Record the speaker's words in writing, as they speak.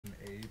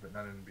but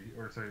not in B.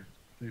 Or sorry,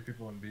 3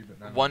 people in B, but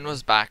not in One B.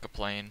 was back a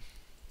plane.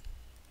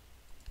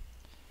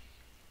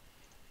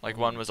 Like,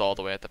 Oh, one was all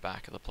the way at the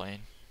back of the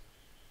plane.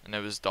 And it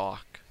was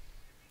Doc.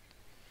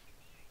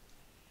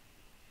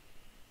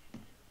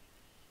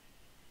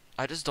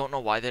 I just don't know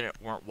why they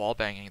weren't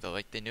wallbanging though.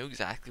 Like, they knew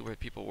exactly where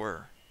people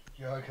were.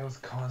 Yeah, like I was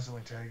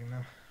constantly tagging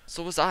them.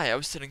 So was I. I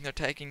was sitting there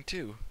tagging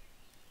too.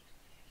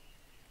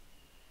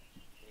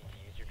 Need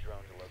to use your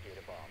drone to locate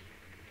a bomb.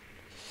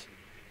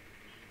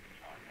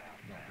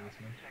 Not this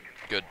man.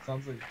 Good.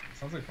 Sounds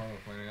like front of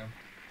the plane again.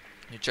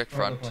 You check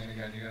Front of front. the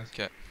plane again, you guys.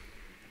 Okay.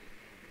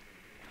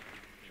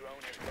 Drone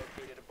has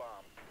located a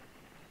bomb.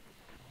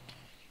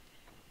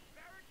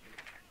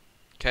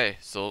 Okay,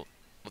 so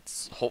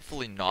let's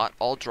hopefully not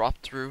all drop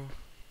through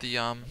the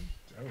Oh, holy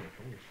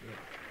shit.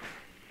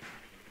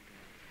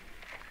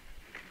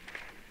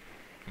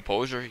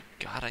 composure. You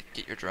gotta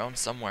get your drone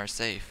somewhere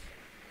safe.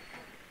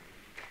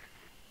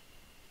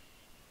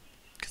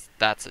 Cause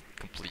that's a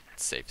complete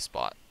safe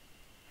spot.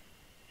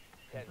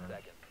 10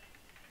 seconds.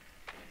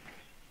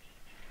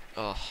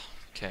 Ugh.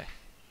 Okay.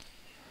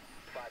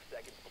 5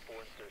 seconds before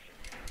insertion.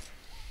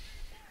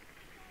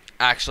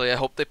 Actually, I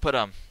hope they put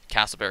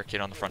castle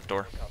barricade on the front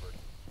door. Recovered.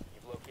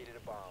 You've located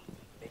a bomb.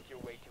 Make your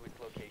way to its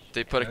location.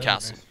 They put a Yeah,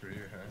 castle. nice for you,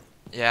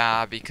 hey?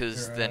 Yeah,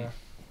 because Here, then.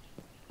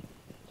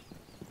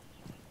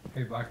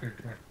 Hey, Blackbeard,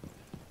 come here.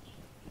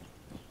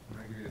 I'm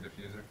gonna give you the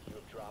diffuser. You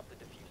have dropped the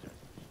diffuser.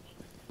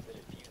 The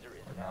diffuser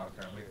is Or now now,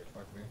 apparently. secured.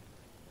 Fuck me.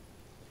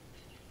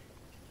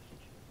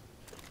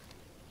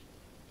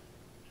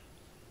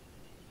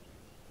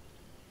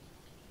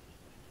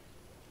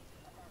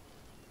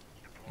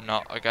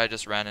 No, a guy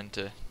just ran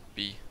into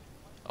B.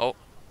 Oh.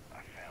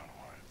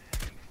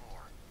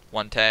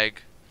 One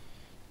tag.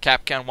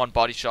 Capcan, one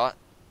body shot.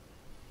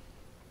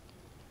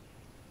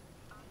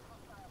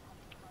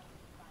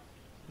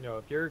 Yo,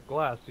 if you're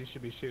glass, you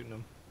should be shooting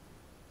him.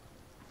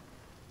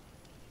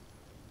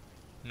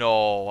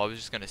 No, I was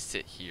just gonna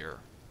sit here.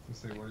 Let's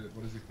say,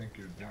 what does he think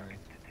you're doing?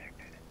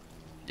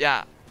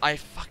 Yeah, I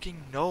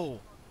fucking know.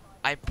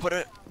 I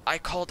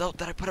called out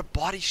that I put a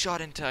body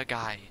shot into a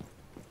guy.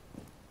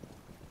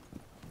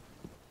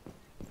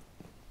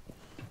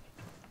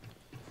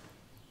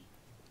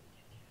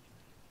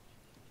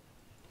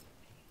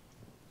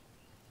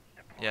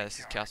 Yeah, this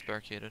is cast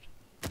barricaded.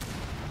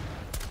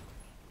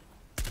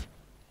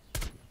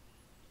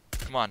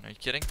 Come on, are you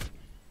kidding?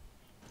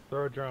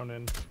 Throw a drone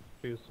in.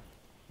 Fuse.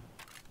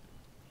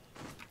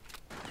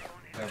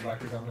 Yeah,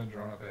 Blackbeard, I'm gonna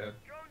drone up ahead.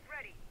 Drone's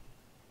ready.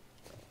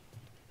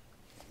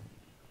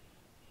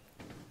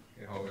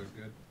 Okay, hallway's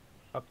good.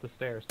 Up the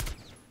stairs.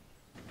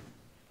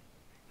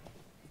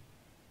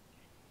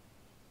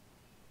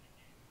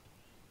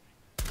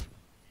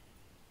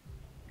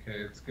 Okay,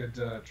 it's good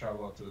to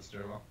travel up to the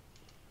stairwell.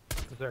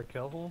 Is there a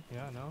kill hole?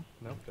 Yeah, no?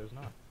 Nope, there's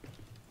not.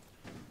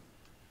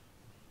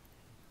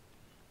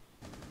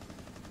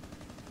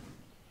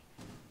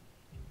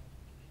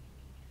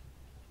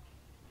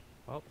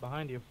 Oh,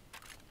 behind you.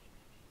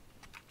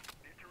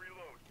 Need to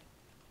reload.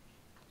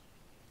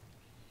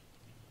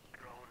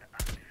 Drone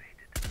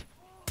activated.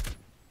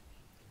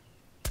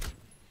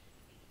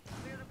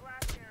 Clear the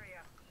blast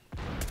area.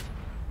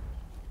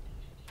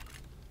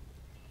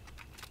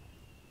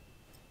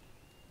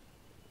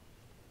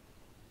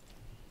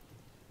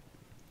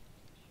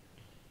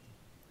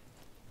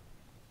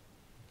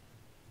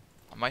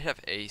 I might have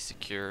A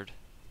secured.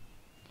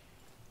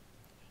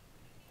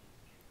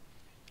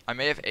 I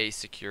may have A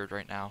secured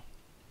right now.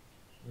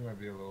 We might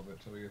be a little bit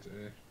till we get to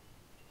A.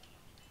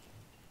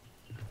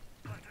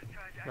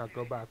 Now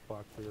go back,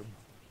 Blackbeard.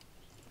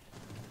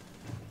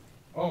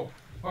 Oh,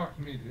 fuck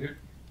me, dude.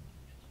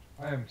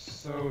 I am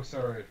so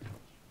sorry.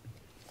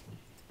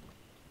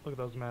 Look at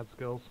those mad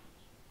skills.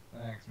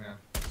 Thanks, man.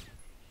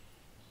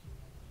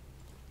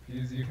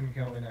 Fuse, you can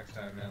kill me next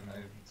time, man.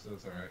 I'm so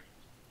sorry.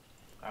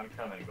 I'm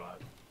coming,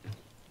 Glaz.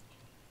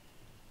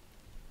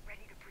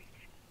 Ready to breach.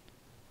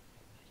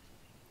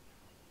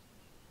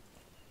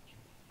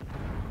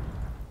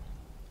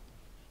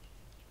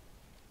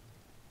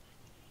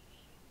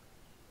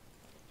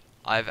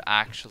 I've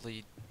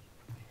actually,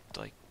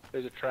 like,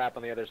 There's a trap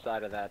on the other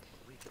side of that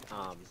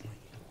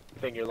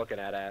thing you're looking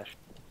at, Ash.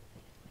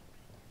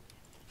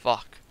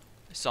 fuck.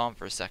 I saw him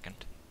for a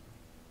second.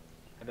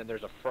 And then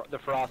there's the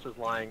Frost is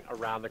lying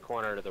around the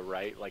corner to the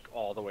right, like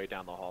all the way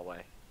down the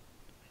hallway.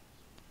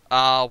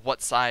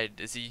 What side?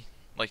 Is he,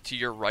 like, to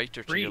your right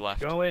or to Breach, your left?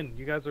 go in.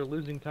 You guys are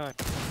losing time.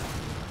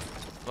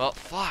 Well,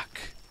 fuck.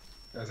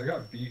 Guys, I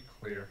got B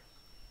clear.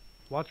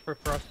 Watch for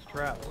Frost's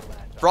trap.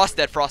 Frost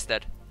dead, Frost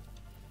dead.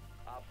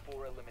 Op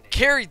 4 eliminated.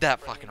 Carried that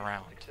Friendly fucking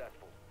round.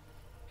 successful.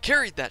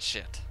 Carried that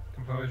shit.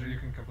 Composure, you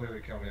can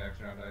completely kill me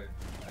next round. I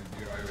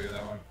owe you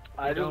that one.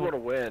 I just don't- want to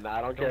win.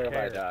 I don't care if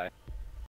I die.